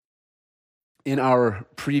In our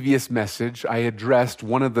previous message, I addressed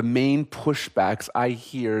one of the main pushbacks I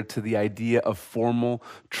hear to the idea of formal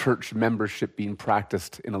church membership being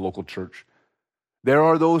practiced in a local church. There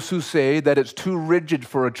are those who say that it's too rigid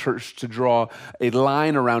for a church to draw a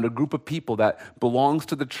line around a group of people that belongs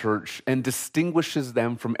to the church and distinguishes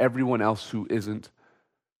them from everyone else who isn't.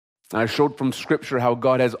 And I showed from Scripture how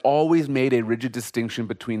God has always made a rigid distinction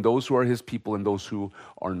between those who are his people and those who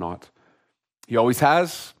are not. He always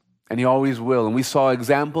has, and he always will. And we saw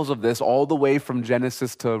examples of this all the way from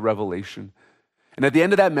Genesis to Revelation. And at the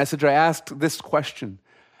end of that message, I asked this question: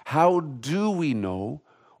 how do we know,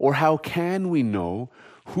 or how can we know,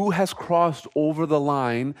 who has crossed over the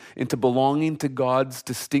line into belonging to God's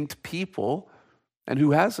distinct people and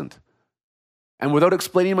who hasn't? And without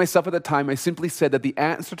explaining myself at the time, I simply said that the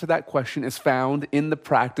answer to that question is found in the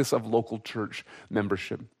practice of local church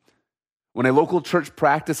membership. When a local church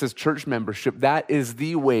practices church membership, that is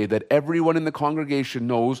the way that everyone in the congregation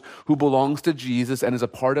knows who belongs to Jesus and is a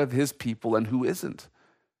part of his people and who isn't.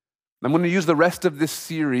 I'm going to use the rest of this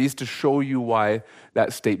series to show you why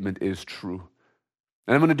that statement is true.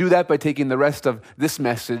 And I'm going to do that by taking the rest of this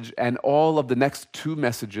message and all of the next two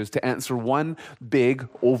messages to answer one big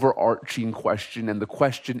overarching question. And the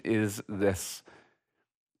question is this: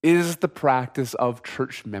 is the practice of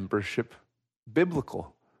church membership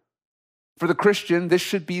biblical? For the Christian, this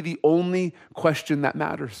should be the only question that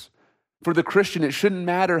matters. For the Christian, it shouldn't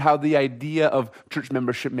matter how the idea of church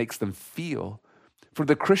membership makes them feel. For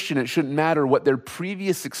the Christian, it shouldn't matter what their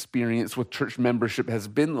previous experience with church membership has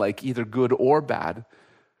been like, either good or bad.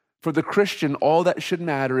 For the Christian, all that should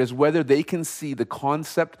matter is whether they can see the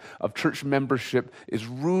concept of church membership is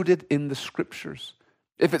rooted in the Scriptures.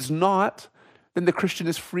 If it's not, then the Christian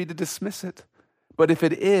is free to dismiss it. But if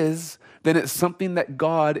it is, then it's something that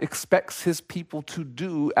God expects his people to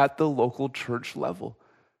do at the local church level.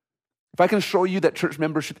 If I can show you that church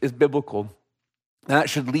membership is biblical, that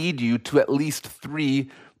should lead you to at least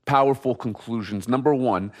three powerful conclusions. Number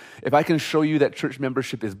one, if I can show you that church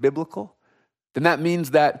membership is biblical, then that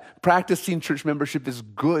means that practicing church membership is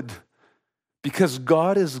good. Because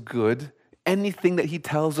God is good, anything that he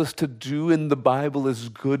tells us to do in the Bible is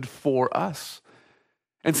good for us.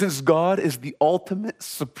 And since God is the ultimate,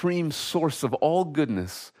 supreme source of all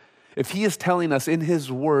goodness, if he is telling us in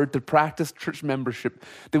his word to practice church membership,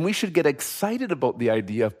 then we should get excited about the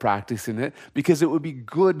idea of practicing it because it would be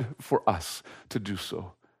good for us to do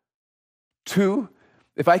so. Two,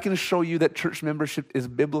 if I can show you that church membership is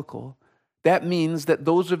biblical, that means that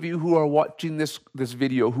those of you who are watching this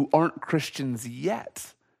video who aren't Christians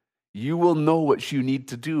yet, you will know what you need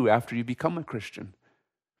to do after you become a Christian.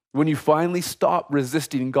 When you finally stop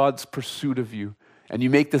resisting God's pursuit of you and you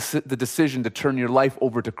make the decision to turn your life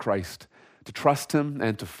over to Christ, to trust him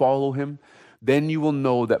and to follow him, then you will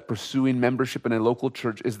know that pursuing membership in a local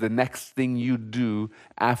church is the next thing you do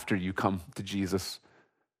after you come to Jesus.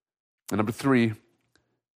 And number three,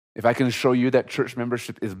 if I can show you that church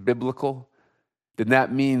membership is biblical, then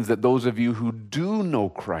that means that those of you who do know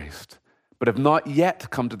Christ, but have not yet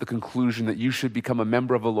come to the conclusion that you should become a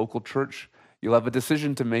member of a local church, you'll have a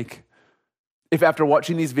decision to make. If after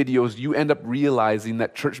watching these videos, you end up realizing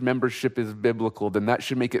that church membership is biblical, then that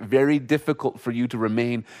should make it very difficult for you to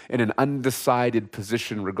remain in an undecided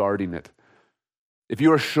position regarding it. If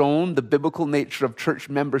you are shown the biblical nature of church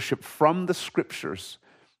membership from the Scriptures,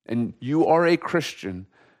 and you are a Christian,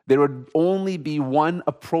 there would only be one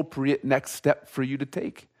appropriate next step for you to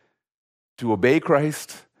take: to obey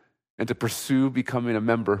Christ and to pursue becoming a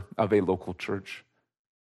member of a local church.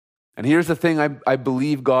 And here's the thing I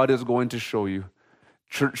believe God is going to show you.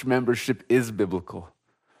 Church membership is biblical.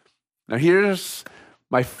 Now here's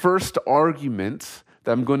my first argument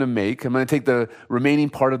that I'm going to make. I'm going to take the remaining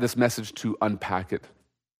part of this message to unpack it.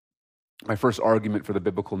 My first argument for the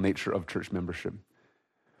biblical nature of church membership.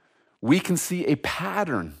 We can see a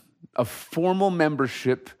pattern of formal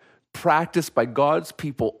membership practiced by God's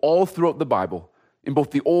people all throughout the Bible, in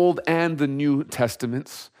both the Old and the New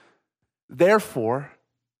Testaments. Therefore,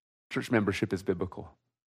 church membership is biblical.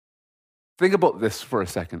 Think about this for a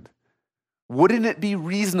second. Wouldn't it be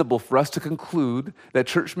reasonable for us to conclude that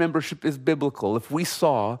church membership is biblical if we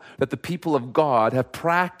saw that the people of God have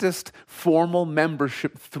practiced formal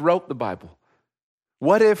membership throughout the Bible?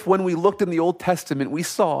 What if, when we looked in the Old Testament, we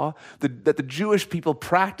saw that the Jewish people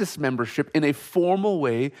practiced membership in a formal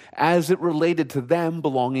way as it related to them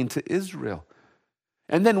belonging to Israel?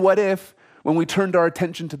 And then what if, when we turned our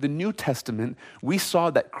attention to the New Testament, we saw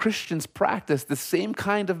that Christians practiced the same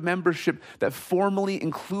kind of membership that formally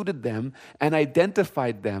included them and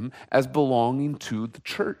identified them as belonging to the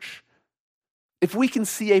church? If we can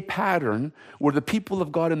see a pattern where the people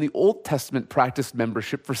of God in the Old Testament practiced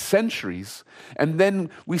membership for centuries, and then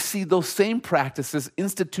we see those same practices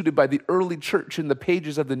instituted by the early church in the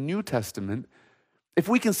pages of the New Testament, if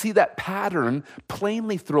we can see that pattern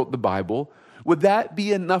plainly throughout the Bible, would that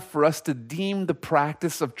be enough for us to deem the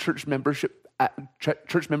practice of church membership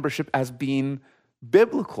as being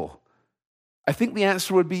biblical? I think the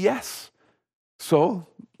answer would be yes. So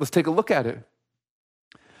let's take a look at it.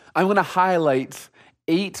 I'm going to highlight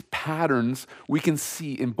 8 patterns we can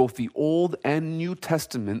see in both the Old and New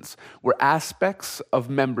Testaments where aspects of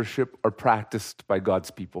membership are practiced by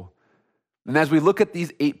God's people. And as we look at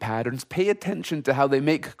these 8 patterns, pay attention to how they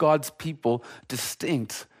make God's people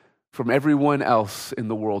distinct from everyone else in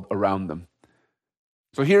the world around them.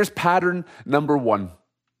 So here's pattern number 1.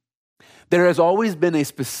 There has always been a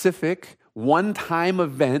specific one-time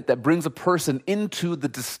event that brings a person into the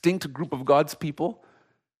distinct group of God's people.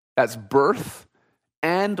 That's birth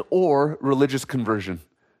and or religious conversion.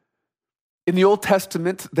 In the Old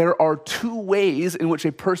Testament, there are 2 ways in which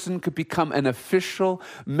a person could become an official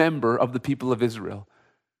member of the people of Israel.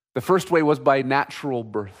 The first way was by natural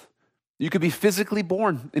birth. You could be physically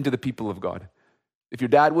born into the people of God. If your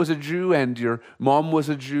dad was a Jew and your mom was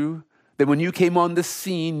a Jew, then when you came on the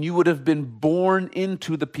scene, you would have been born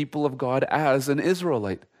into the people of God as an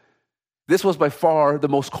Israelite. This was by far the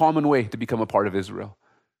most common way to become a part of Israel.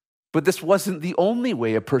 But this wasn't the only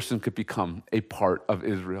way a person could become a part of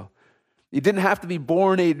Israel. You didn't have to be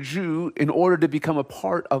born a Jew in order to become a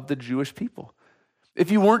part of the Jewish people.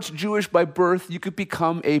 If you weren't Jewish by birth, you could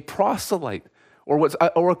become a proselyte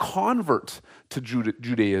or a convert to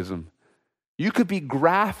Judaism. You could be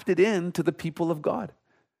grafted into the people of God.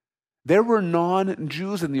 There were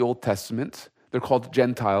non-Jews in the Old Testament, they're called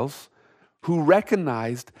Gentiles, who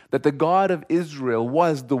recognized that the God of Israel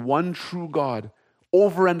was the one true God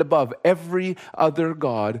over and above every other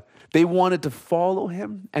God. They wanted to follow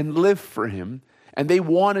him and live for him, and they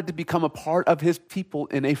wanted to become a part of his people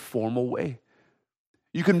in a formal way.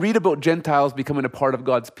 You can read about Gentiles becoming a part of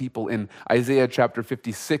God's people in Isaiah chapter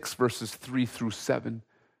 56, verses 3 through 7.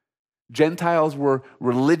 Gentiles were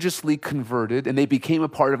religiously converted, and they became a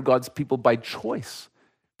part of God's people by choice.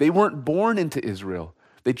 They weren't born into Israel.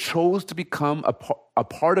 They chose to become a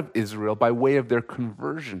part of Israel by way of their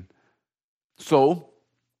conversion. So,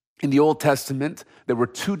 in the Old Testament, there were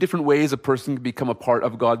 2 different ways a person could become a part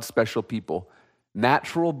of God's special people.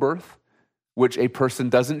 Natural birth, which a person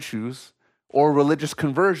doesn't choose, or religious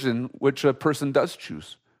conversion, which a person does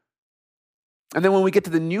choose. And then when we get to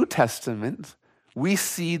the New Testament, we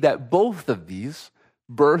see that both of these,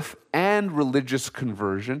 birth and religious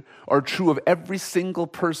conversion, are true of every single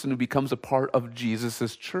person who becomes a part of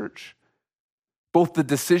Jesus' church. Both the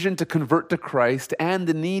decision to convert to Christ and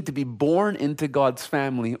the need to be born into God's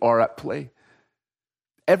family are at play.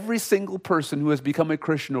 Every single person who has become a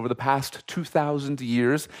Christian over the past 2,000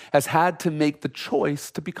 years has had to make the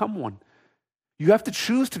choice to become one. You have to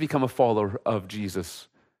choose to become a follower of Jesus.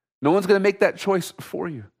 No one's going to make that choice for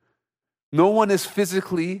you. No one is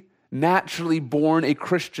physically, naturally born a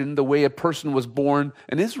Christian the way a person was born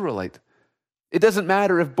an Israelite. It doesn't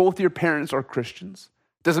matter if both your parents are Christians.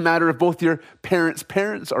 It doesn't matter if both your parents'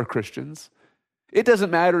 parents are Christians. It doesn't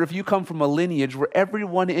matter if you come from a lineage where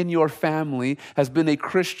everyone in your family has been a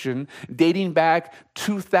Christian dating back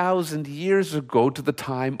 2,000 years ago to the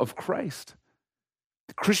time of Christ.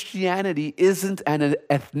 Christianity isn't an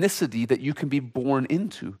ethnicity that you can be born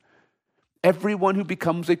into. Everyone who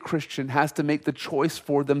becomes a Christian has to make the choice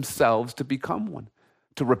for themselves to become one,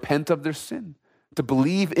 to repent of their sin, to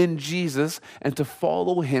believe in Jesus, and to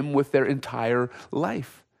follow him with their entire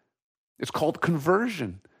life. It's called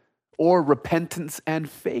conversion, or repentance and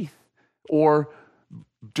faith, or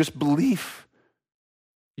just belief.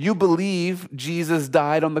 You believe Jesus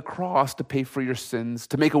died on the cross to pay for your sins,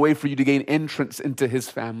 to make a way for you to gain entrance into his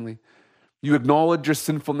family. You acknowledge your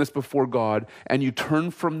sinfulness before God, and you turn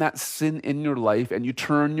from that sin in your life, and you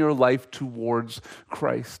turn your life towards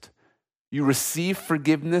Christ. You receive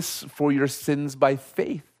forgiveness for your sins by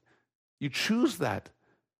faith. You choose that.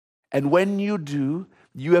 And when you do,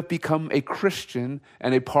 you have become a Christian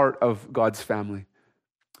and a part of God's family.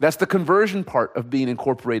 That's the conversion part of being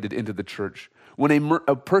incorporated into the church. When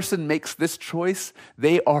a person makes this choice,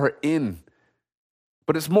 they are in.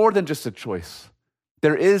 But it's more than just a choice.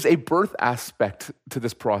 There is a birth aspect to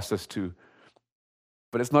this process too.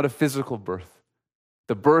 But it's not a physical birth.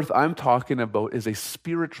 The birth I'm talking about is a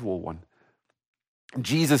spiritual one.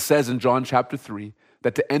 Jesus says in John chapter 3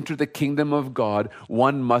 that to enter the kingdom of God,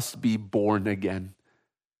 one must be born again.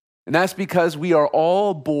 And that's because we are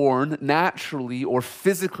all born naturally or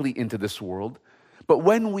physically into this world, But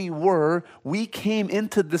when we were, we came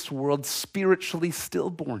into this world spiritually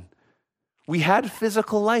stillborn. We had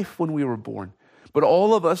physical life when we were born, but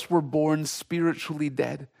all of us were born spiritually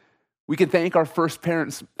dead. We can thank our first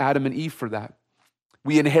parents, Adam and Eve, for that.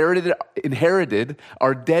 We inherited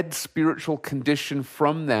our dead spiritual condition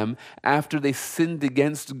from them after they sinned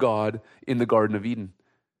against God in the Garden of Eden.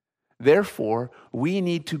 Therefore, we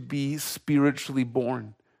need to be spiritually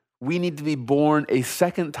born. We need to be born a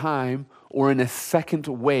second time or in a second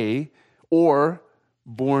way, or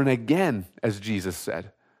born again, as Jesus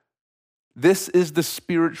said. This is the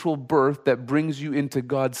spiritual birth that brings you into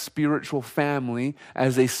God's spiritual family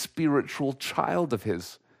as a spiritual child of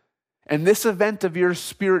His. And this event of your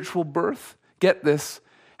spiritual birth, get this,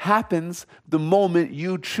 happens the moment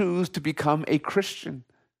you choose to become a Christian.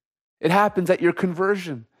 It happens at your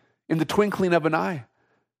conversion, in the twinkling of an eye.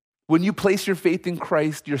 When you place your faith in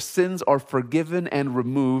Christ, your sins are forgiven and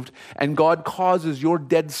removed, and God causes your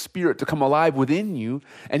dead spirit to come alive within you,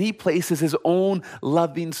 and He places His own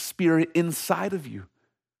loving spirit inside of you.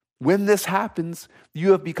 When this happens,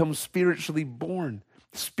 you have become spiritually born,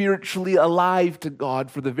 spiritually alive to God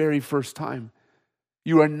for the very first time.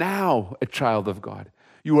 You are now a child of God.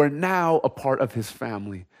 You are now a part of His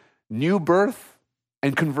family. New birth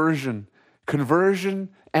and conversion, conversion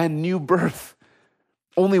and new birth.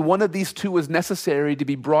 Only one of these two was necessary to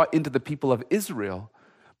be brought into the people of Israel,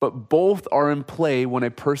 but both are in play when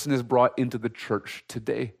a person is brought into the church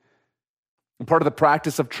today. And part of the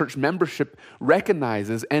practice of church membership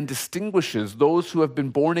recognizes and distinguishes those who have been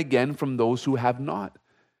born again from those who have not,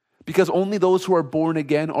 because only those who are born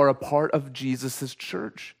again are a part of Jesus'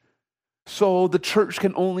 church. So the church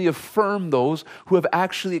can only affirm those who have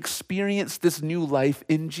actually experienced this new life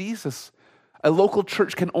in Jesus. A local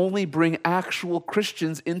church can only bring actual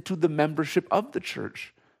Christians into the membership of the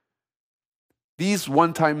church. These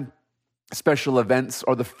one-time special events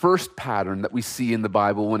are the first pattern that we see in the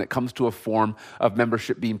Bible when it comes to a form of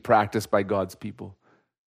membership being practiced by God's people.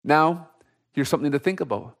 Now, here's something to think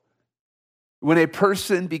about. When a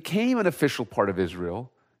person became an official part of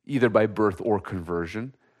Israel, either by birth or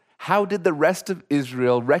conversion, how did the rest of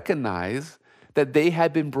Israel recognize that they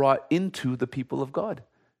had been brought into the people of God?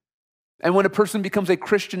 And when a person becomes a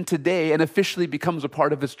Christian today and officially becomes a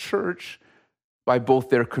part of His church by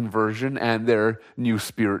both their conversion and their new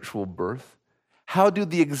spiritual birth, how do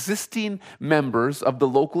the existing members of the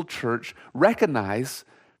local church recognize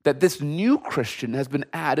that this new Christian has been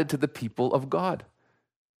added to the people of God?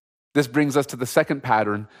 This brings us to the second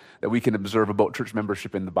pattern that we can observe about church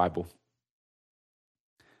membership in the Bible.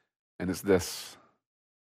 And it's this.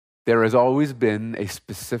 There has always been a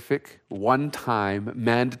specific, one-time,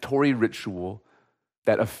 mandatory ritual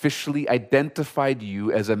that officially identified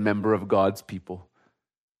you as a member of God's people.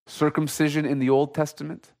 Circumcision in the Old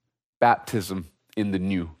Testament, baptism in the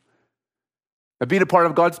New. Now, being a part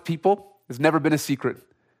of God's people has never been a secret.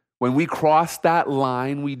 When we cross that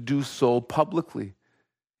line, we do so publicly.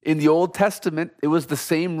 In the Old Testament, it was the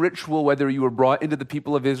same ritual whether you were brought into the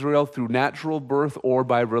people of Israel through natural birth or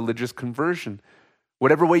by religious conversion.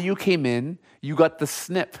 Whatever way you came in, you got the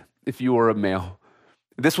snip if you were a male.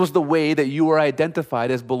 This was the way that you were identified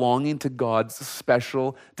as belonging to God's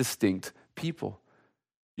special, distinct people.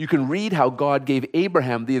 You can read how God gave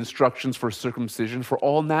Abraham the instructions for circumcision for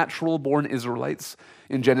all natural-born Israelites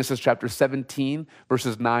in Genesis chapter 17,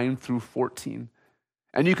 verses 9 through 14.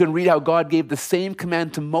 And you can read how God gave the same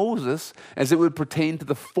command to Moses as it would pertain to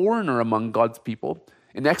the foreigner among God's people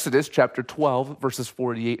in Exodus chapter 12, verses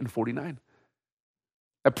 48 and 49.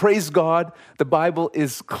 Now, praise God, the Bible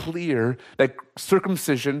is clear that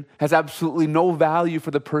circumcision has absolutely no value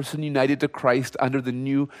for the person united to Christ under the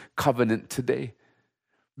new covenant today.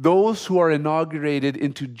 Those who are inaugurated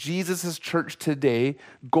into Jesus' church today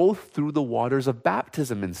go through the waters of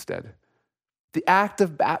baptism instead. The act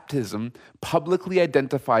of baptism publicly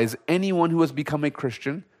identifies anyone who has become a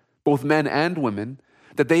Christian, both men and women,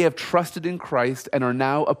 that they have trusted in Christ and are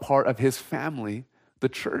now a part of His family, the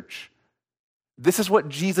church. This is what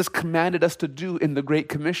Jesus commanded us to do in the Great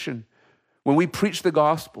Commission. When we preach the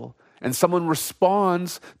gospel and someone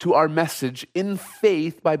responds to our message in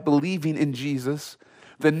faith by believing in Jesus,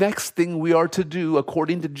 the next thing we are to do,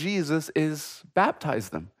 according to Jesus, is baptize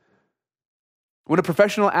them. When a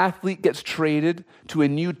professional athlete gets traded to a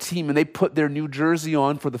new team and they put their new jersey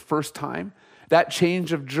on for the first time, that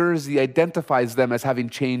change of jersey identifies them as having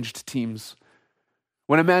changed teams.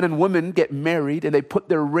 When a man and woman get married and they put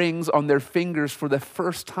their rings on their fingers for the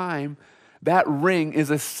first time, that ring is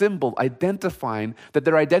a symbol identifying that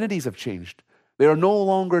their identities have changed. They are no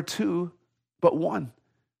longer two, but one.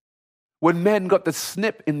 When men got the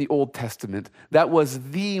snip in the Old Testament, that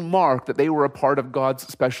was the mark that they were a part of God's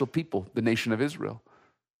special people, the nation of Israel.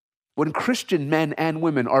 When Christian men and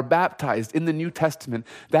women are baptized in the New Testament,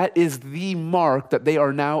 that is the mark that they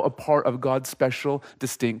are now a part of God's special,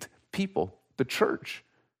 distinct people, the church.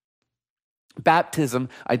 Baptism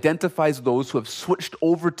identifies those who have switched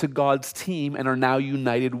over to God's team and are now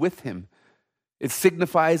united with Him. It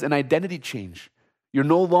signifies an identity change. You're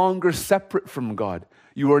no longer separate from God.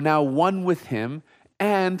 You are now one with Him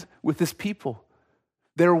and with His people.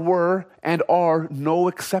 There were and are no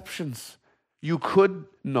exceptions. You could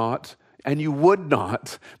not and you would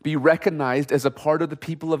not be recognized as a part of the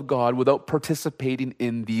people of God without participating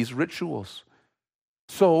in these rituals.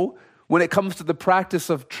 So, when it comes to the practice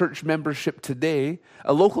of church membership today,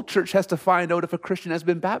 a local church has to find out if a Christian has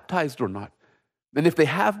been baptized or not. And if they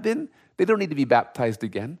have been, they don't need to be baptized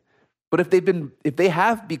again. But if they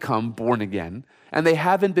have become born again and they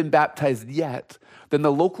haven't been baptized yet, then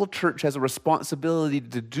the local church has a responsibility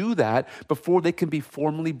to do that before they can be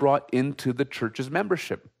formally brought into the church's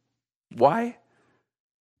membership. Why?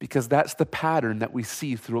 Because that's the pattern that we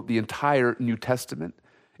see throughout the entire New Testament.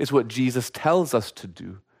 It's what Jesus tells us to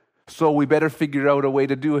do. So we better figure out a way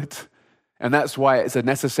to do it. And that's why it's a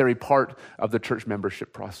necessary part of the church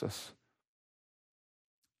membership process.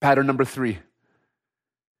 Pattern number 3.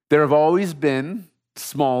 There have always been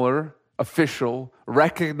smaller, official,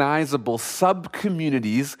 recognizable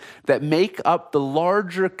sub-communities that make up the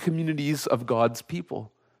larger communities of God's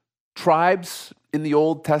people. Tribes in the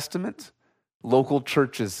Old Testament, local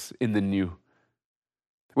churches in the New.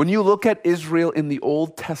 When you look at Israel in the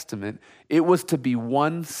Old Testament, it was to be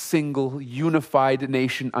one single unified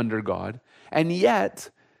nation under God, and yet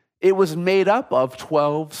it was made up of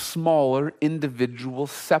 12 smaller, individual,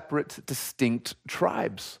 separate, distinct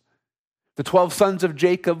tribes. The 12 sons of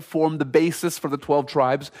Jacob formed the basis for the 12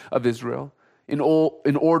 tribes of Israel. In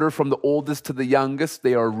order from the oldest to the youngest,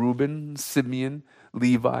 they are Reuben, Simeon,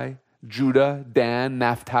 Levi, Judah, Dan,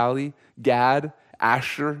 Naphtali, Gad,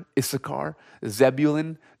 Asher, Issachar,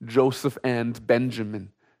 Zebulun, Joseph, and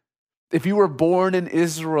Benjamin. If you were born an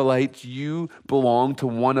Israelite, you belong to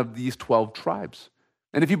one of these 12 tribes.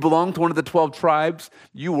 And if you belong to one of the 12 tribes,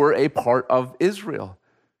 you were a part of Israel.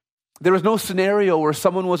 There was no scenario where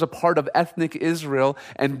someone was a part of ethnic Israel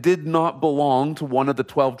and did not belong to one of the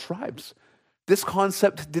 12 tribes. This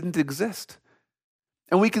concept didn't exist.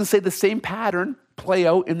 And we can say the same pattern play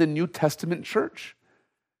out in the New Testament church.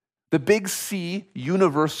 The Big C,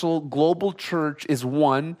 universal, global church is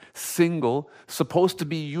one, single, supposed to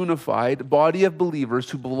be unified body of believers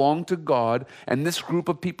who belong to God, and this group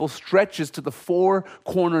of people stretches to the 4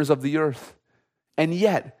 corners of the earth. And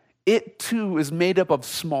yet, it too is made up of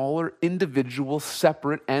smaller, individual,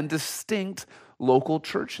 separate, and distinct local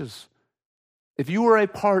churches. If you are a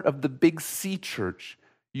part of the Big C church,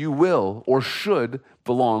 you will or should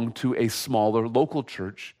belong to a smaller local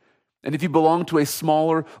church. And if you belong to a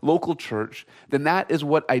smaller local church, then that is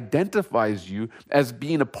what identifies you as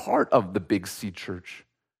being a part of the Big C church.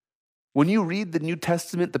 When you read the New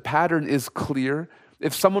Testament, the pattern is clear.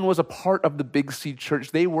 If someone was a part of the Big C church,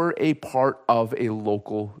 they were a part of a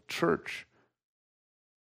local church.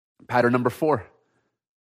 Pattern number 4.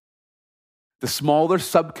 The smaller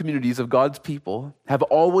sub-communities of God's people have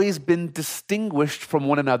always been distinguished from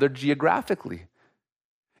one another geographically.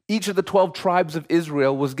 Each of the 12 tribes of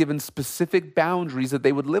Israel was given specific boundaries that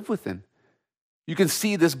they would live within. You can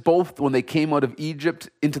see this both when they came out of Egypt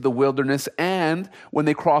into the wilderness and when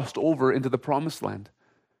they crossed over into the Promised Land.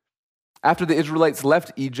 After the Israelites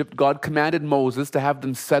left Egypt, God commanded Moses to have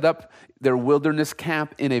them set up their wilderness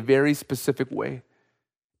camp in a very specific way.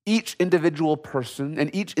 Each individual person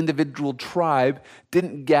and each individual tribe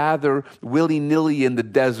didn't gather willy-nilly in the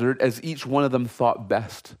desert as each one of them thought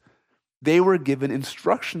best. They were given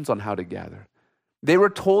instructions on how to gather. They were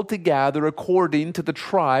told to gather according to the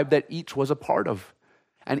tribe that each was a part of.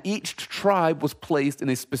 And each tribe was placed in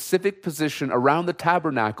a specific position around the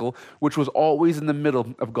tabernacle, which was always in the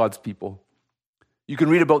middle of God's people. You can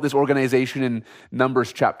read about this organization in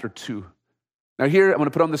Numbers chapter 2. Now here, I'm going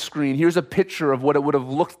to put on the screen, here's a picture of what it would have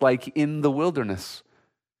looked like in the wilderness.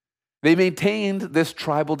 They maintained this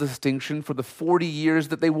tribal distinction for the 40 years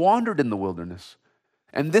that they wandered in the wilderness.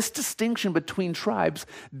 And this distinction between tribes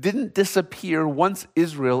didn't disappear once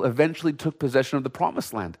Israel eventually took possession of the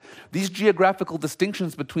Promised Land. These geographical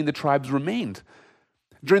distinctions between the tribes remained.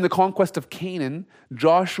 During the conquest of Canaan,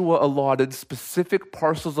 Joshua allotted specific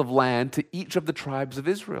parcels of land to each of the tribes of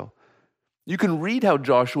Israel. You can read how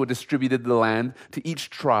Joshua distributed the land to each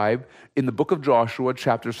tribe in the book of Joshua,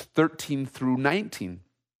 chapters 13 through 19.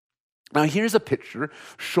 Now here's a picture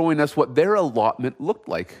showing us what their allotment looked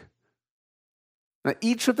like. Now,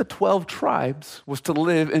 each of the 12 tribes was to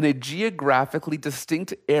live in a geographically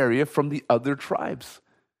distinct area from the other tribes.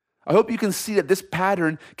 I hope you can see that this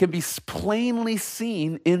pattern can be plainly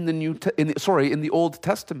seen in the Old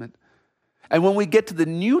Testament. And when we get to the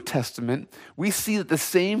New Testament, we see that the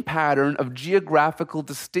same pattern of geographical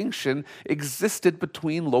distinction existed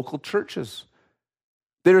between local churches.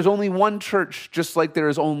 There is only one church, just like there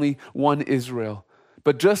is only one Israel.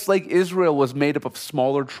 But just like Israel was made up of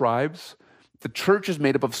smaller tribes, the church is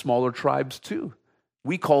made up of smaller tribes too.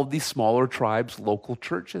 We call these smaller tribes local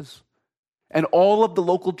churches. And all of the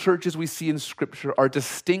local churches we see in Scripture are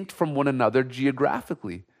distinct from one another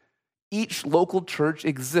geographically. Each local church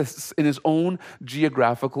exists in its own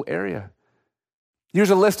geographical area. Here's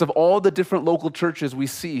a list of all the different local churches we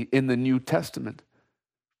see in the New Testament.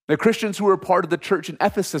 The Christians who were part of the church in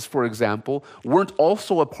Ephesus, for example, weren't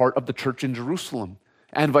also a part of the church in Jerusalem,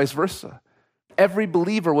 and vice versa. Every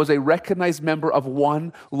believer was a recognized member of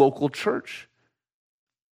one local church.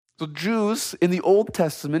 So Jews in the Old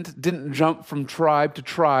Testament didn't jump from tribe to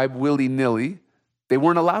tribe willy-nilly. They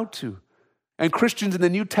weren't allowed to. And Christians in the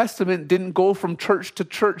New Testament didn't go from church to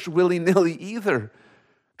church willy-nilly either.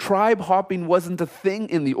 Tribe hopping wasn't a thing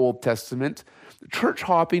in the Old Testament. Church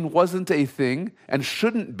hopping wasn't a thing and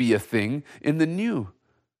shouldn't be a thing in the New.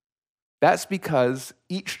 That's because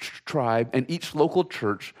each tribe and each local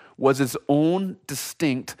church was its own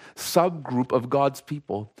distinct subgroup of God's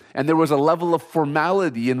people, and there was a level of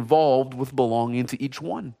formality involved with belonging to each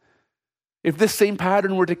one. If this same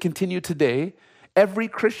pattern were to continue today, every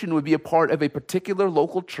Christian would be a part of a particular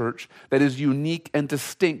local church that is unique and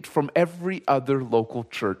distinct from every other local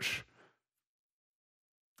church.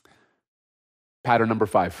 Pattern number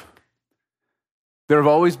 5. There have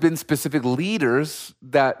always been specific leaders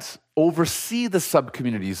that oversee the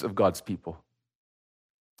sub-communities of God's people.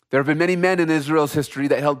 There have been many men in Israel's history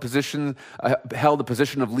that held a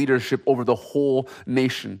position of leadership over the whole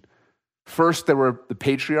nation. First, there were the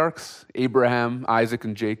patriarchs, Abraham, Isaac,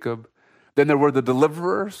 and Jacob. Then there were the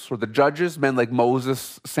deliverers or the judges, men like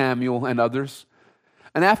Moses, Samuel, and others.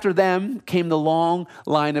 And after them came the long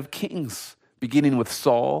line of kings, beginning with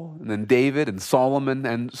Saul, and then David, and Solomon,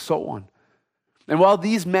 and so on. And while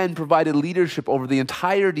these men provided leadership over the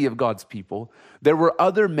entirety of God's people, there were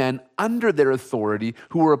other men under their authority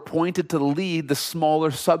who were appointed to lead the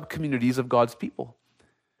smaller sub-communities of God's people.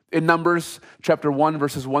 In Numbers chapter 1,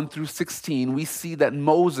 verses 1 through 16, we see that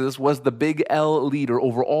Moses was the big L leader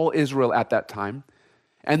over all Israel at that time.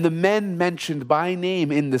 And the men mentioned by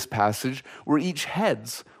name in this passage were each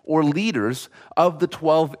heads or leaders of the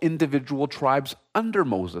 12 individual tribes under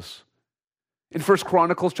Moses. In 1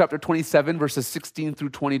 Chronicles chapter 27, verses 16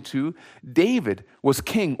 through 22, David was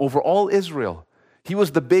king over all Israel. He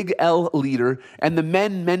was the big L leader, and the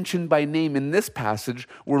men mentioned by name in this passage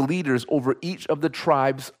were leaders over each of the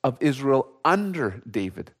tribes of Israel under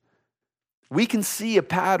David. We can see a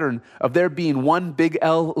pattern of there being one big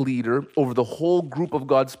L leader over the whole group of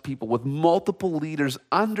God's people with multiple leaders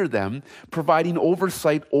under them, providing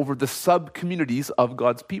oversight over the sub-communities of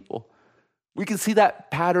God's people. We can see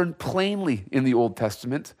that pattern plainly in the Old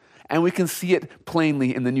Testament, and we can see it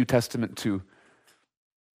plainly in the New Testament too.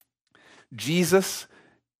 Jesus,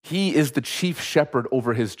 he is the chief shepherd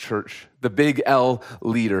over his church, the big L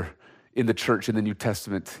leader in the church in the New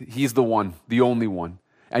Testament. He's the one, the only one.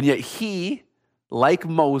 And yet he, like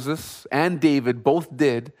Moses and David both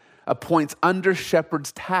did, appoints under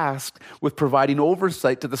shepherds tasked with providing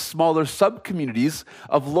oversight to the smaller sub-communities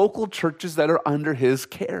of local churches that are under his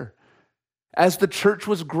care. As the church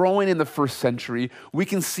was growing in the first century, we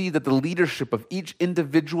can see that the leadership of each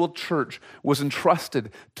individual church was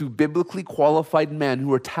entrusted to biblically qualified men who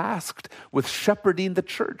were tasked with shepherding the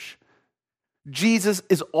church. Jesus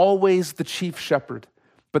is always the chief shepherd,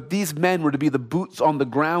 but these men were to be the boots on the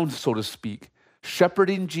ground, so to speak,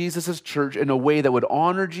 shepherding Jesus' church in a way that would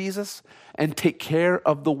honor Jesus and take care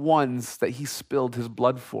of the ones that he spilled his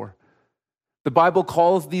blood for. The Bible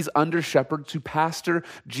calls these under shepherds who pastor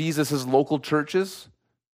Jesus' local churches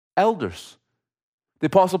elders. The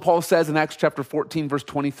Apostle Paul says in Acts chapter 14, verse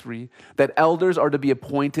 23, that elders are to be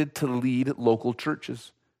appointed to lead local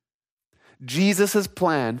churches. Jesus'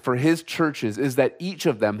 plan for his churches is that each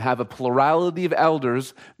of them have a plurality of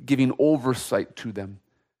elders giving oversight to them.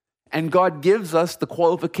 And God gives us the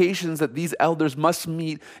qualifications that these elders must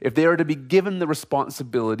meet if they are to be given the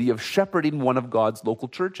responsibility of shepherding one of God's local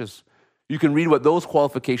churches. You can read what those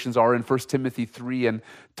qualifications are in 1 Timothy 3 and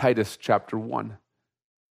Titus chapter 1.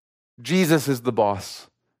 Jesus is the boss.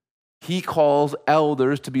 He calls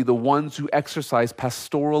elders to be the ones who exercise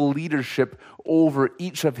pastoral leadership over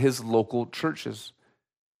each of his local churches.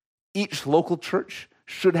 Each local church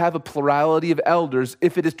should have a plurality of elders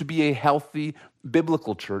if it is to be a healthy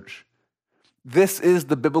biblical church. This is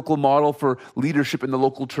the biblical model for leadership in the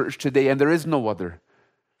local church today, and there is no other.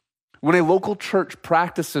 When a local church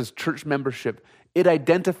practices church membership, it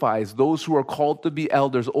identifies those who are called to be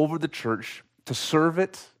elders over the church to serve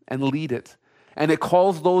it and lead it. And it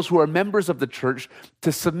calls those who are members of the church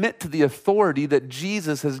to submit to the authority that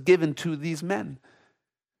Jesus has given to these men.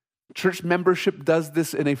 Church membership does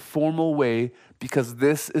this in a formal way because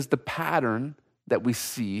this is the pattern that we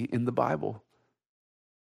see in the Bible.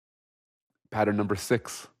 Pattern number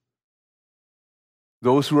 6.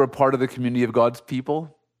 Those who are part of the community of God's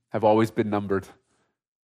people have always been numbered.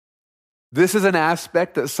 This is an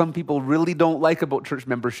aspect that some people really don't like about church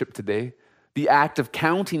membership today, the act of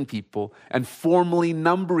counting people and formally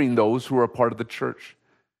numbering those who are a part of the church.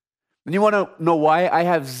 And you want to know why I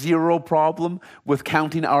have zero problem with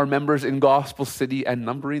counting our members in Gospel City and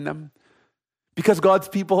numbering them? Because God's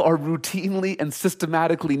people are routinely and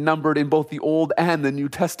systematically numbered in both the Old and the New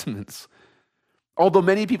Testaments. Although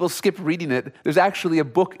many people skip reading it, there's actually a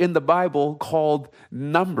book in the Bible called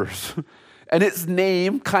Numbers. And its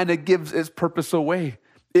name kind of gives its purpose away.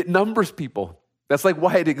 It numbers people. That's like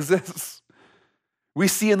why it exists. We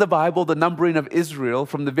see in the Bible the numbering of Israel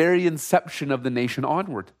from the very inception of the nation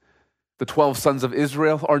onward. The 12 sons of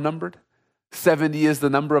Israel are numbered. 70 is the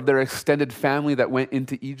number of their extended family that went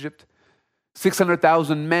into Egypt.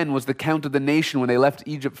 600,000 men was the count of the nation when they left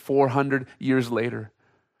Egypt 400 years later.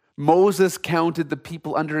 Moses counted the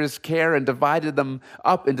people under his care and divided them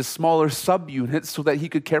up into smaller subunits so that he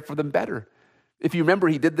could care for them better. If you remember,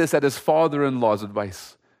 he did this at his father-in-law's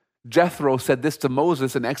advice. Jethro said this to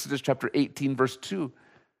Moses in Exodus chapter 18, verse 2.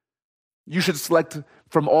 You should select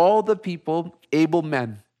from all the people able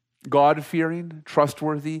men, God-fearing,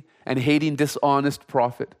 trustworthy, and hating dishonest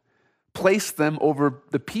profit. Place them over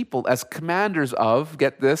the people as commanders of,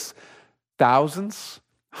 get this, thousands,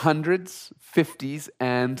 hundreds, fifties,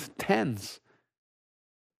 and tens.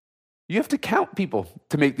 You have to count people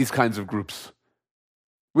to make these kinds of groups.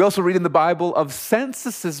 We also read in the Bible of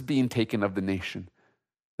censuses being taken of the nation.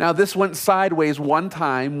 Now, this went sideways one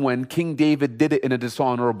time when King David did it in a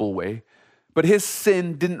dishonorable way, but his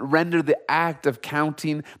sin didn't render the act of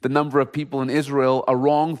counting the number of people in Israel a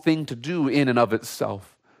wrong thing to do in and of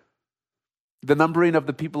itself. The numbering of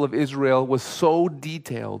the people of Israel was so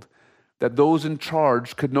detailed that those in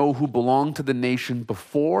charge could know who belonged to the nation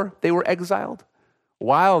before they were exiled,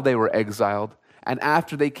 while they were exiled, and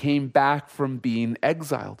after they came back from being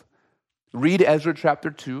exiled. Read Ezra chapter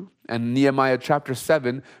 2 and Nehemiah chapter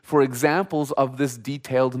 7 for examples of this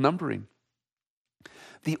detailed numbering.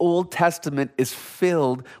 The Old Testament is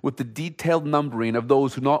filled with the detailed numbering of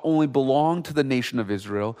those who not only belong to the nation of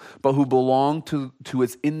Israel, but who belong to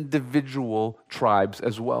its individual tribes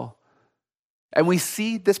as well. And we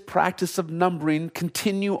see this practice of numbering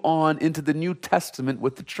continue on into the New Testament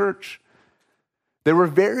with the church. There were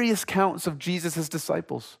various counts of Jesus'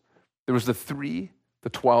 disciples. There was the 3, the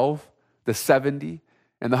 12, the 70,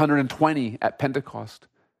 and the 120 at Pentecost.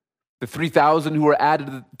 The 3,000 who were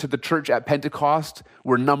added to the church at Pentecost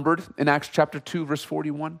were numbered in Acts chapter 2, verse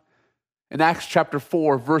 41. In Acts chapter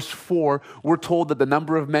 4, verse 4, we're told that the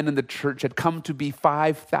number of men in the church had come to be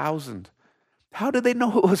 5,000. How did they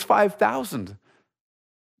know it was 5,000?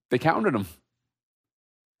 They counted them.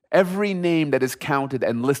 Every name that is counted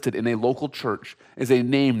and listed in a local church is a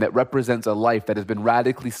name that represents a life that has been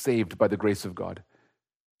radically saved by the grace of God.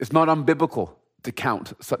 It's not unbiblical to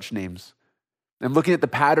count such names. And looking at the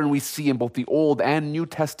pattern we see in both the Old and New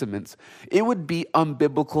Testaments, it would be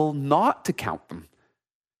unbiblical not to count them.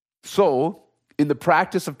 So, in the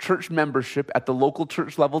practice of church membership at the local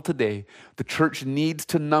church level today, the church needs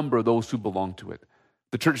to number those who belong to it.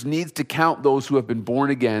 The church needs to count those who have been born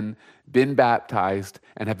again, been baptized,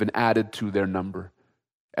 and have been added to their number.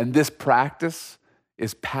 And this practice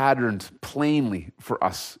is patterned plainly for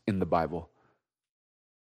us in the Bible.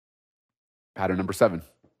 Pattern number 7.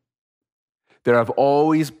 There have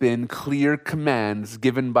always been clear commands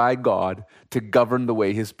given by God to govern the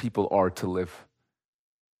way his people are to live.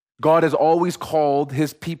 God has always called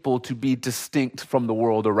his people to be distinct from the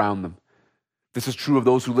world around them. This is true of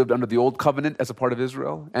those who lived under the old covenant as a part of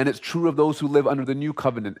Israel, and it's true of those who live under the new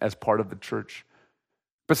covenant as part of the church.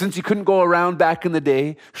 But since you couldn't go around back in the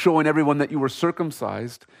day showing everyone that you were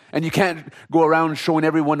circumcised, and you can't go around showing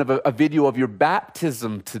everyone a video of your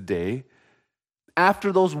baptism today,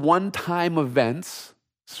 after those one-time events,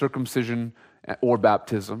 circumcision or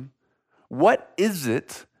baptism, what is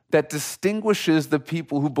it that distinguishes the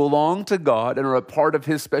people who belong to God and are a part of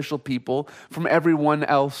his special people from everyone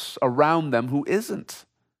else around them who isn't?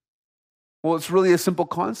 Well, it's really a simple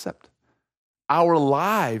concept. our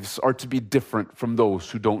lives are to be different from those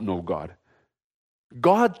who don't know God.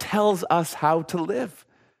 God tells us how to live.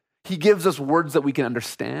 He gives us words that we can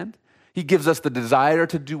understand. He gives us the desire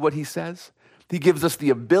to do what he says. He gives us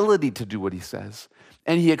the ability to do what he says.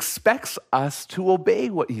 And he expects us to obey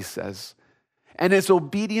what he says. And it's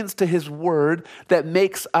obedience to his word that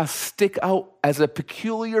makes us stick out as a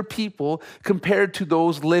peculiar people compared to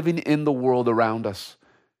those living in the world around us.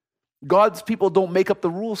 God's people don't make up the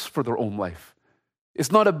rules for their own life.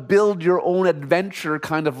 It's not a build your own adventure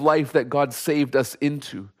kind of life that God saved us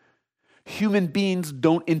into. Human beings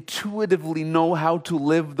don't intuitively know how to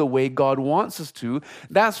live the way God wants us to.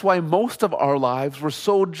 That's why most of our lives were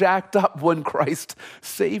so jacked up when Christ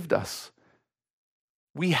saved us.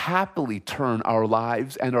 We happily turn our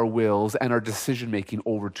lives and our wills and our decision-making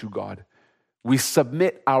over to God. We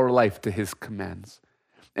submit our life to his commands.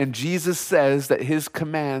 And Jesus says that his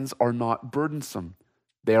commands are not burdensome.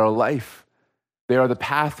 They are life. They are the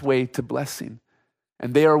pathway to blessing.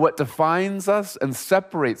 And they are what defines us and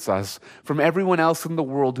separates us from everyone else in the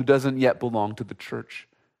world who doesn't yet belong to the church.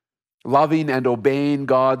 Loving and obeying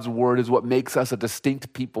God's word is what makes us a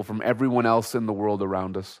distinct people from everyone else in the world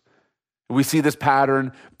around us. We see this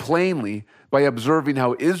pattern plainly by observing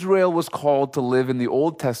how Israel was called to live in the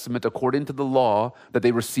Old Testament according to the law that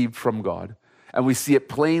they received from God. And we see it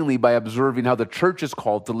plainly by observing how the church is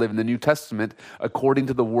called to live in the New Testament according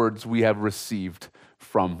to the words we have received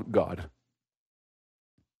from God.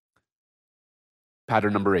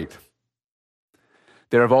 Pattern number 8.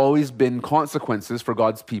 There have always been consequences for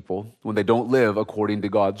God's people when they don't live according to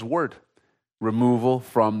God's word. Removal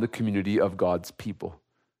from the community of God's people.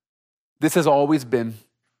 This has always been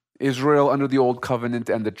Israel under the old covenant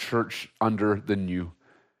and the church under the new.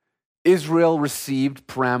 Israel received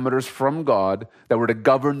parameters from God that were to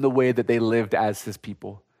govern the way that they lived as his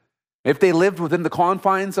people. If they lived within the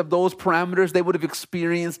confines of those parameters, they would have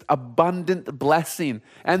experienced abundant blessing.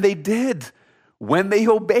 And they did. When they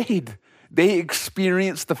obeyed, they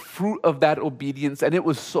experienced the fruit of that obedience, and it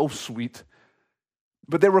was so sweet.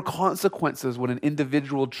 But there were consequences when an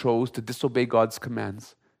individual chose to disobey God's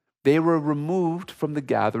commands. They were removed from the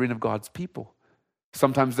gathering of God's people.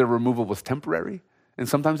 Sometimes their removal was temporary, and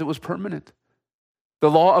sometimes it was permanent. The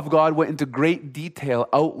law of God went into great detail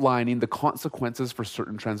outlining the consequences for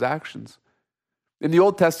certain transactions. In the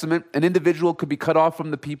Old Testament, an individual could be cut off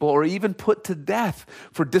from the people or even put to death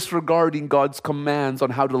for disregarding God's commands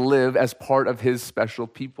on how to live as part of his special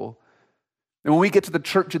people. And when we get to the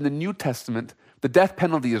church in the New Testament, the death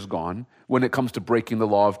penalty is gone when it comes to breaking the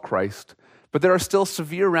law of Christ. But there are still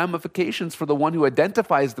severe ramifications for the one who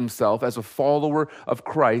identifies themselves as a follower of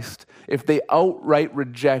Christ if they outright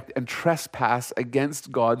reject and trespass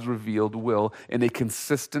against God's revealed will in a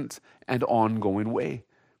consistent and ongoing way.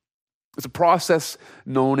 It's a process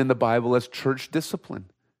known in the Bible as church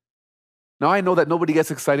discipline. Now, I know that nobody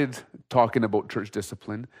gets excited talking about church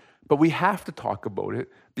discipline, but we have to talk about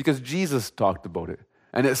it because Jesus talked about it,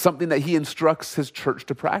 and it's something that he instructs his church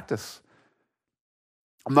to practice.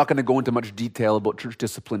 I'm not going to go into much detail about church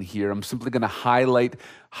discipline here. I'm simply going to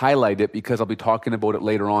highlight it because I'll be talking about it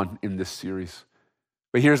later on in this series.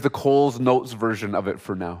 But here's the Coles Notes version of it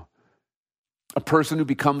for now. A person who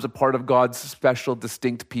becomes a part of God's special,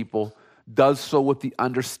 distinct people does so with the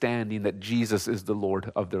understanding that Jesus is the Lord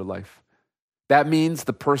of their life. That means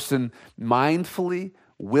the person mindfully,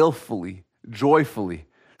 willfully, joyfully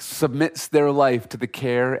submits their life to the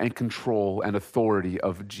care and control and authority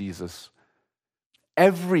of Jesus.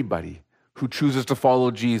 Everybody who chooses to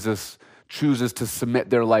follow Jesus chooses to submit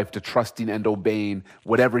their life to trusting and obeying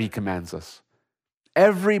whatever he commands us.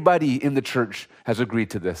 Everybody in the church has agreed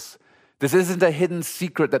to this. This isn't a hidden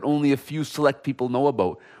secret that only a few select people know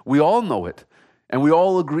about. We all know it, and we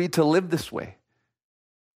all agree to live this way.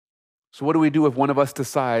 So what do we do if one of us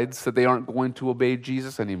decides that they aren't going to obey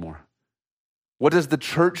Jesus anymore? What does the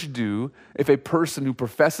church do if a person who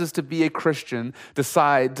professes to be a Christian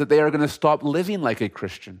decides that they are going to stop living like a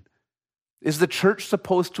Christian? Is the church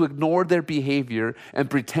supposed to ignore their behavior and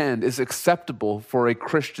pretend it's acceptable for a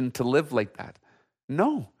Christian to live like that?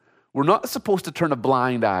 No. We're not supposed to turn a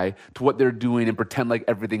blind eye to what they're doing and pretend like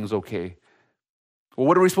everything's okay. Well,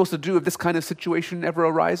 what are we supposed to do if this kind of situation ever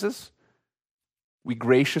arises? We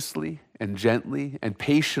graciously and gently and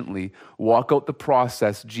patiently walk out the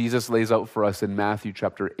process Jesus lays out for us in Matthew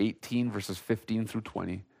chapter 18, verses 15 through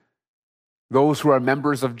 20. Those who are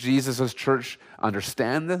members of Jesus' church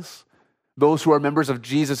understand this. Those who are members of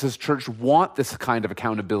Jesus' church want this kind of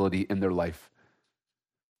accountability in their life.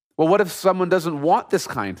 Well, what if someone doesn't want this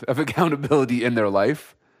kind of accountability in their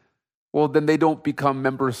life? Well, then they don't become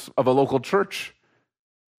members of a local church.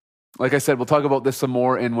 Like I said, we'll talk about this some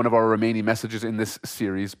more in one of our remaining messages in this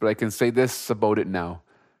series, but I can say this about it now.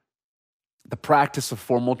 The practice of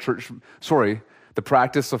formal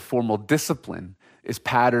discipline is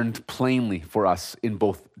patterned plainly for us in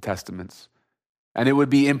both testaments. And it would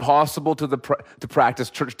be impossible to practice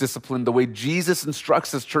church discipline the way Jesus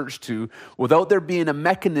instructs his church to without there being a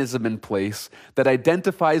mechanism in place that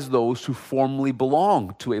identifies those who formally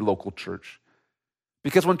belong to a local church.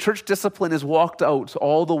 Because when church discipline is walked out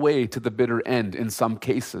all the way to the bitter end in some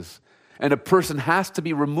cases, and a person has to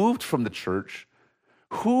be removed from the church,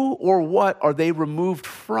 who or what are they removed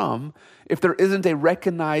from if there isn't a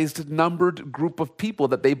recognized, numbered group of people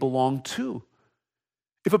that they belong to?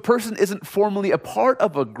 If a person isn't formally a part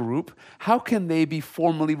of a group, how can they be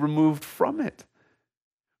formally removed from it?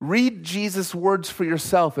 Read Jesus' words for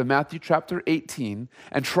yourself in Matthew chapter 18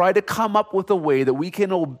 and try to come up with a way that we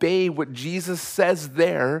can obey what Jesus says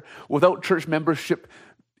there without church membership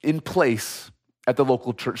in place at the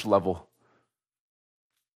local church level.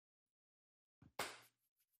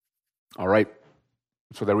 All right,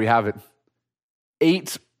 so there we have it.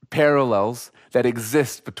 8 parallels that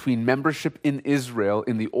exist between membership in Israel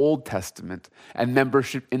in the Old Testament and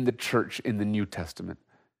membership in the church in the New Testament.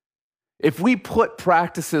 If we put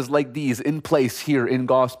practices like these in place here in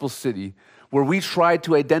Gospel City, where we try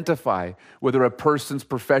to identify whether a person's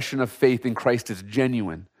profession of faith in Christ is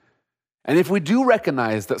genuine, and if we do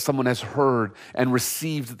recognize that someone has heard and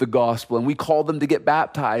received the gospel, and we call them to get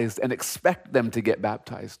baptized and expect them to get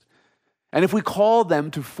baptized, and if we call them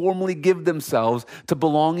to formally give themselves to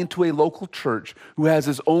belonging to a local church who has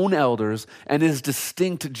its own elders and is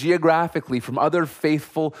distinct geographically from other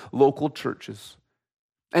faithful local churches,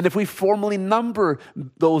 and if we formally number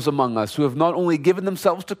those among us who have not only given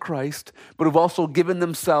themselves to Christ, but have also given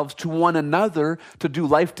themselves to one another to do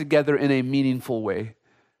life together in a meaningful way,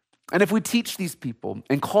 and if we teach these people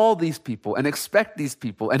and call these people and expect these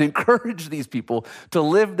people and encourage these people to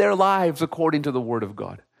live their lives according to the Word of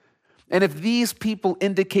God, and if these people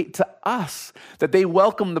indicate to us that they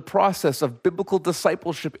welcome the process of biblical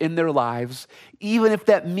discipleship in their lives, even if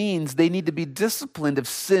that means they need to be disciplined if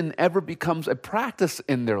sin ever becomes a practice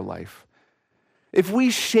in their life, if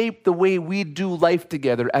we shape the way we do life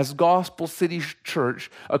together as Gospel City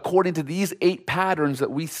Church according to these 8 patterns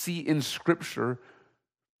that we see in Scripture,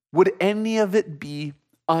 would any of it be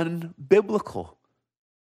unbiblical?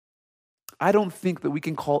 I don't think that we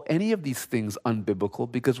can call any of these things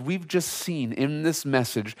unbiblical because we've just seen in this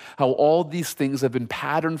message how all these things have been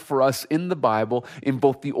patterned for us in the Bible, in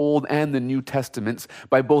both the Old and the New Testaments,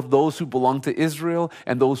 by both those who belong to Israel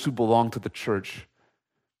and those who belong to the church.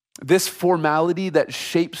 This formality that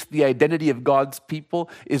shapes the identity of God's people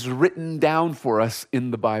is written down for us in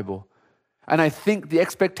the Bible. And I think the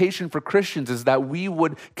expectation for Christians is that we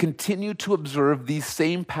would continue to observe these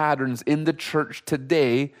same patterns in the church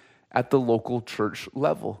today at the local church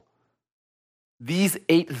level. These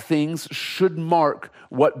 8 things should mark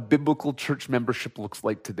what biblical church membership looks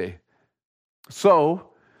like today.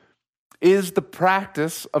 So, is the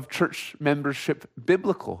practice of church membership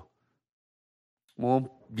biblical? Well,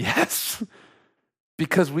 yes,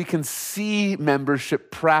 because we can see membership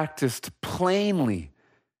practiced plainly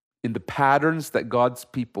in the patterns that God's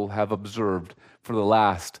people have observed for the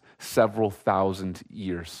last several thousand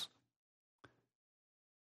years.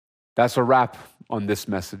 That's a wrap on this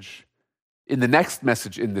message. In the next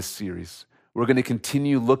message in this series, we're going to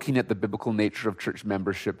continue looking at the biblical nature of church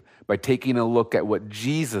membership by taking a look at what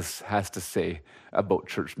Jesus has to say about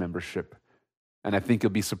church membership. And I think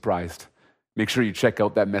you'll be surprised. Make sure you check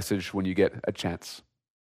out that message when you get a chance.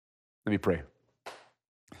 Let me pray.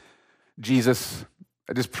 Jesus,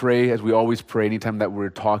 I just pray, as we always pray, anytime that we're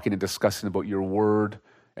talking and discussing about your word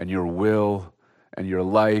and your will and your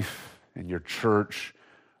life and your church,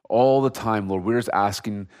 all the time, Lord, we're just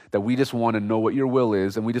asking that we just want to know what your will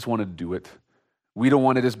is and we just want to do it. We don't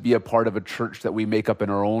want to just be a part of a church that we make up in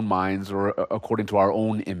our own minds or according to our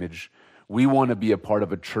own image. We want to be a part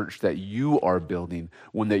of a church that you are building,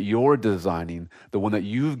 one that you're designing, the one that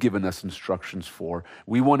you've given us instructions for.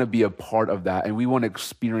 We want to be a part of that, and we want to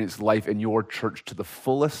experience life in your church to the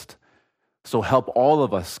fullest. So help all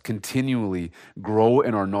of us continually grow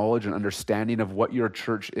in our knowledge and understanding of what your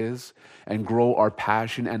church is, and grow our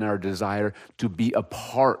passion and our desire to be a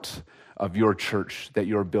part of your church that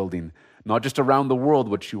you're building. Not just around the world,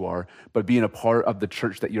 which you are, but being a part of the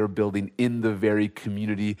church that you're building in the very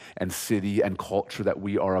community and city and culture that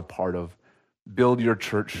we are a part of. Build your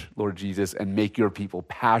church, Lord Jesus, and make your people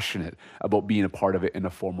passionate about being a part of it in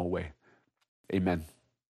a formal way. Amen.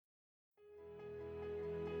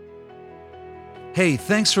 Hey,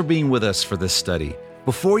 thanks for being with us for this study.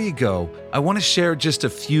 Before you go, I want to share just a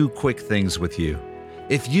few quick things with you.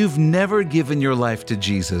 If you've never given your life to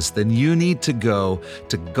Jesus, then you need to go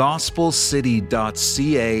to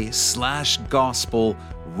gospelcity.ca/gospel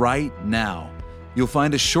right now. You'll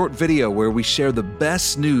find a short video where we share the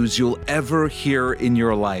best news you'll ever hear in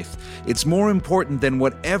your life. It's more important than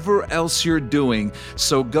whatever else you're doing,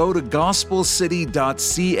 so go to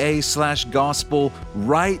gospelcity.ca/gospel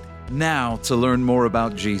right now to learn more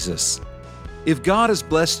about Jesus. If God has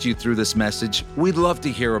blessed you through this message, we'd love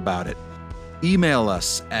to hear about it. Email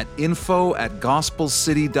us at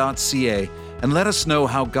info@gospelcity.ca and let us know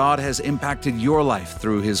how God has impacted your life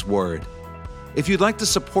through His Word. If you'd like to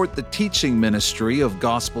support the teaching ministry of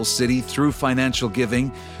Gospel City through financial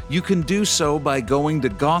giving, you can do so by going to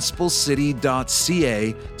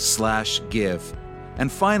gospelcity.ca/give.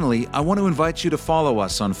 And finally, I want to invite you to follow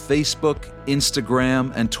us on Facebook,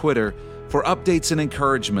 Instagram, and Twitter for updates and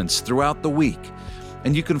encouragements throughout the week.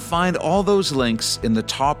 And you can find all those links in the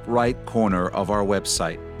top right corner of our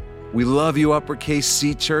website. We love you, Uppercase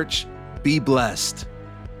C Church. Be blessed.